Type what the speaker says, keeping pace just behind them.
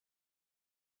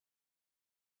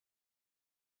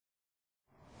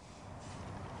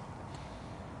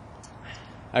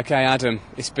OK, Adam,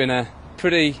 it's been a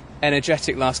pretty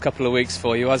energetic last couple of weeks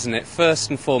for you, hasn't it? First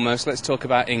and foremost, let's talk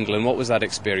about England. What was that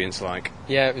experience like?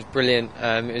 Yeah, it was brilliant.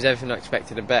 It was everything I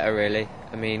expected and better, really.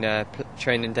 I mean,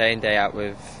 training day in, day out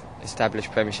with established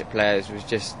Premiership players was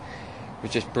just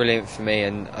brilliant for me,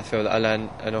 and I feel that I learned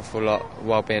an awful lot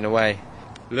while being away.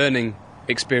 Learning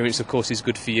experience, of course, is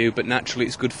good for you, but naturally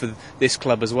it's good for this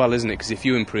club as well, isn't it? Because if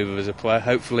you improve as a player,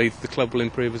 hopefully the club will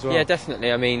improve as well. Yeah,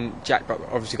 definitely. I mean, Jack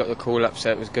obviously got the call up,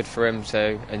 so it was good for him.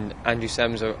 And Andrew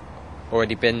Sem's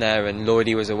already been there, and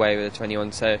Lloydie was away with the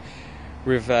 21. So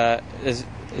there's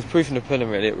proof in the pudding,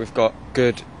 really. We've got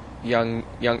good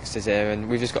youngsters here, and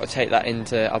we've just got to take that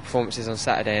into our performances on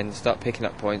Saturday and start picking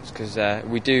up points, because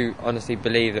we do honestly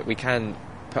believe that we can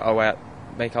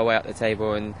make our way up the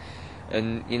table, and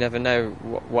you never know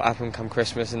what happened come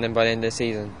Christmas and then by the end of the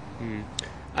season.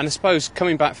 And I suppose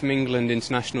coming back from England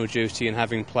international duty and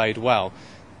having played well,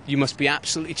 you must be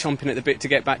absolutely chomping at the bit to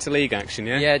get back to league action,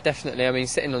 yeah? Yeah, definitely. I mean,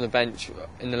 sitting on the bench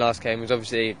in the last game was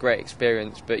obviously a great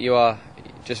experience, but you are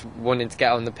just wanting to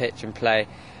get on the pitch and play.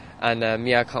 And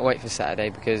I can't wait for Saturday,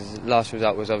 because last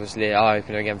result was obviously an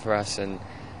eye-opener again for us and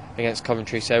against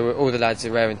Coventry, so all the lads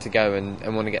are raring to go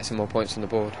and want to get some more points on the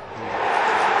board.